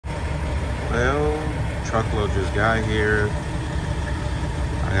Well, Truckload just got here.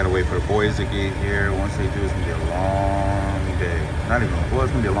 I gotta wait for the boys to get here. Once they do, it's gonna be a long day. Not even, well,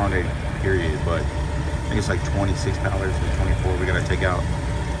 it's gonna be a long day, period. But I think it's like 26 pallets or 24. We gotta take out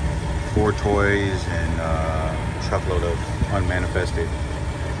 4 toys and a truckload of unmanifested.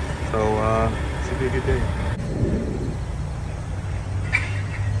 So, should be a good day.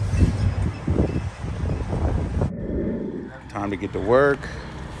 Time to get to work.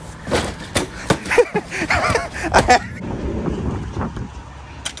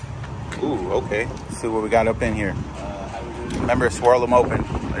 Ooh, okay. Let's see what we got up in here. Remember, swirl them open.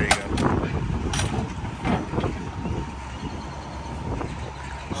 There you go.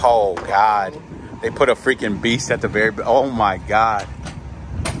 Oh, God. They put a freaking beast at the very... Oh, my God.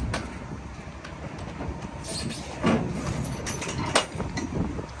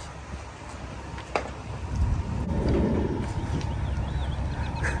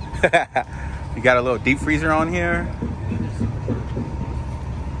 You got a little deep freezer on here.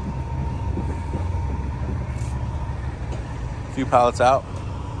 A few pallets out.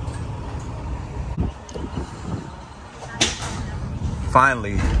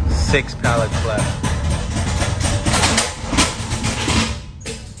 Finally, 6 pallets left.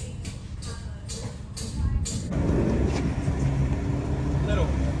 Little.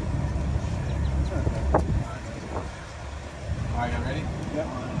 All right, you ready? Yep.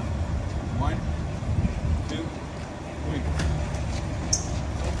 1, 2, 3.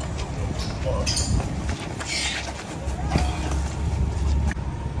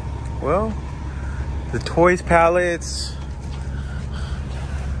 Well, the toys pallets.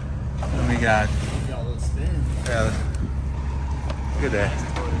 What we got? Yeah, look at that.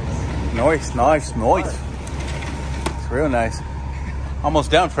 Nice. It's real nice.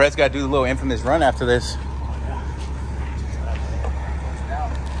 Almost done. Fred's got to do the little infamous run after this.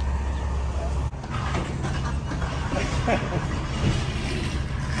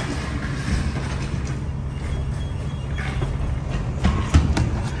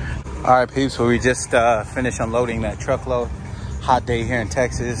 All right, peeps, so we just finished unloading that truckload. Hot day here in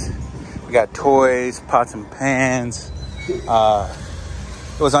Texas. We got toys, pots and pans. It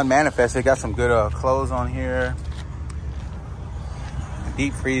was unmanifested. Got some good clothes on here.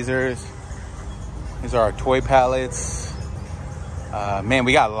 Deep freezers. These are our toy pallets. Man,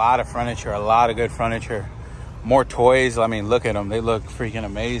 we got a lot of furniture, a lot of good furniture. More toys. I mean, look at them. They look freaking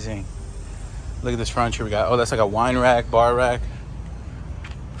amazing. Look at this furniture we got. Oh, that's like a wine rack, bar rack.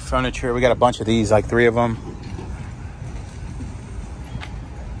 Furniture. We got a bunch of these, like 3 of them.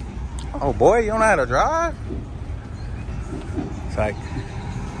 Oh boy, you don't know how to drive? It's like,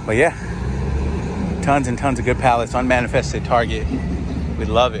 but yeah, tons and tons of good pallets, unmanifested Target. We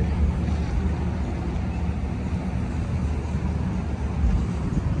love it.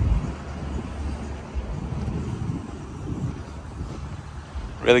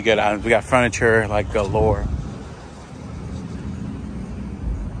 Really good items. We got furniture like galore.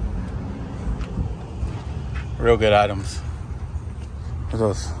 Real good items. What's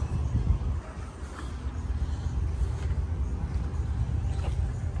those?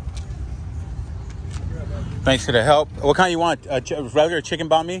 Thanks for the help. What kind you want? Regular chicken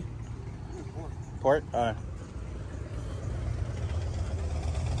banh mi? Pork?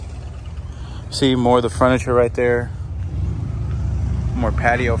 See more of the furniture right there. More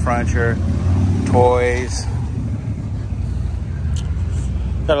patio furniture. Toys.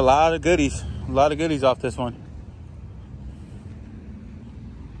 Got a lot of goodies. A lot of goodies off this one.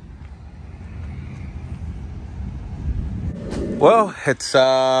 Well, it's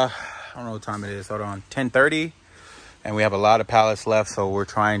I don't know what time it is. Hold on, 10:30, and we have a lot of pallets left. So we're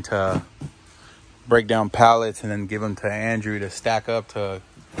trying to break down pallets and then give them to Andrew to stack up to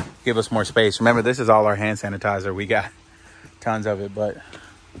give us more space. Remember, this is all our hand sanitizer. We got tons of it, but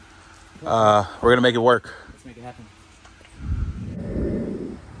we're gonna make it work. Let's make it happen.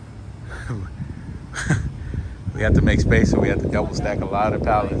 We have to make space, so we have to double stack a lot of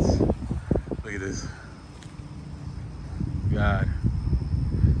pallets. Look at this. God.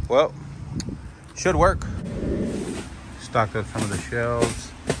 Well, should work. Stocked up some of the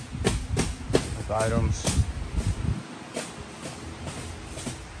shelves with items.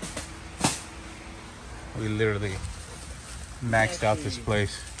 We literally maxed out this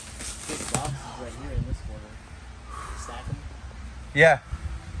place. Big boxes right here in this corner. Stack them. Yeah.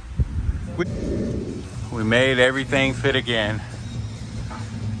 We made everything fit again.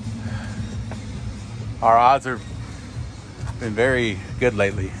 Our odds have been very good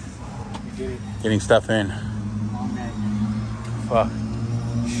lately. Getting stuff in. Long night. Fuck.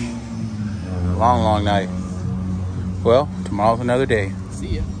 Long night. Well, tomorrow's another day.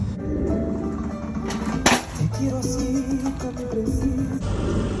 See ya. Do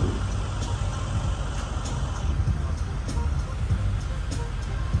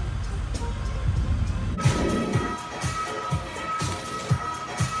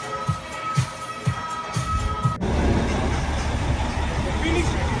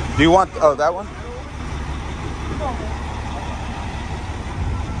you want that one?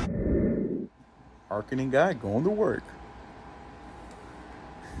 Marketing guy going to work.